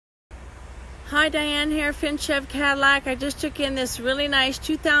Hi, Diane here, Finch Cadillac. I just took in this really nice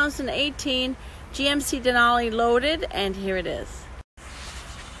 2018 GMC Denali loaded, and here it is.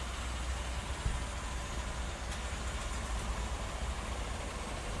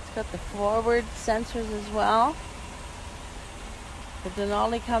 It's got the forward sensors as well. The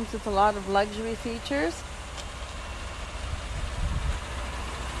Denali comes with a lot of luxury features.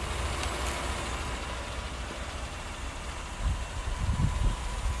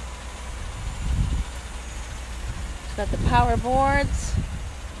 It's got the power boards,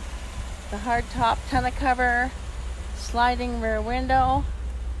 the hardtop tonneau cover, sliding rear window,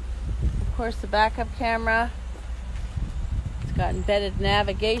 of course the backup camera. It's got embedded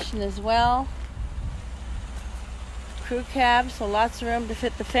navigation as well. Crew cab, so lots of room to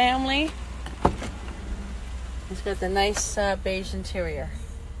fit the family. It's got the nice beige interior.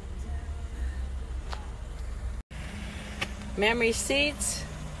 Memory seats,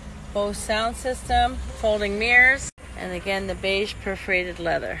 Bose sound system, folding mirrors, and again the beige perforated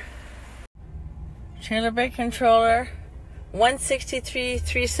leather. Trailer brake controller,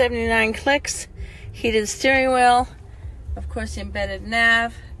 163,379 clicks, heated steering wheel, of course the embedded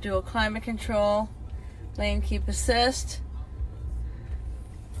nav, dual climate control, lane keep assist,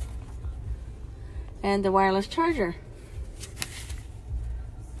 and the wireless charger.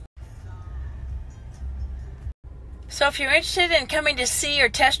 So if you're interested in coming to see or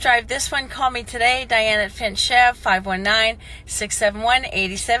test drive this one, call me today, Diane at Finch Chev,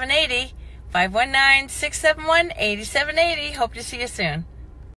 519-671-8780. 519-671-8780. Hope to see you soon.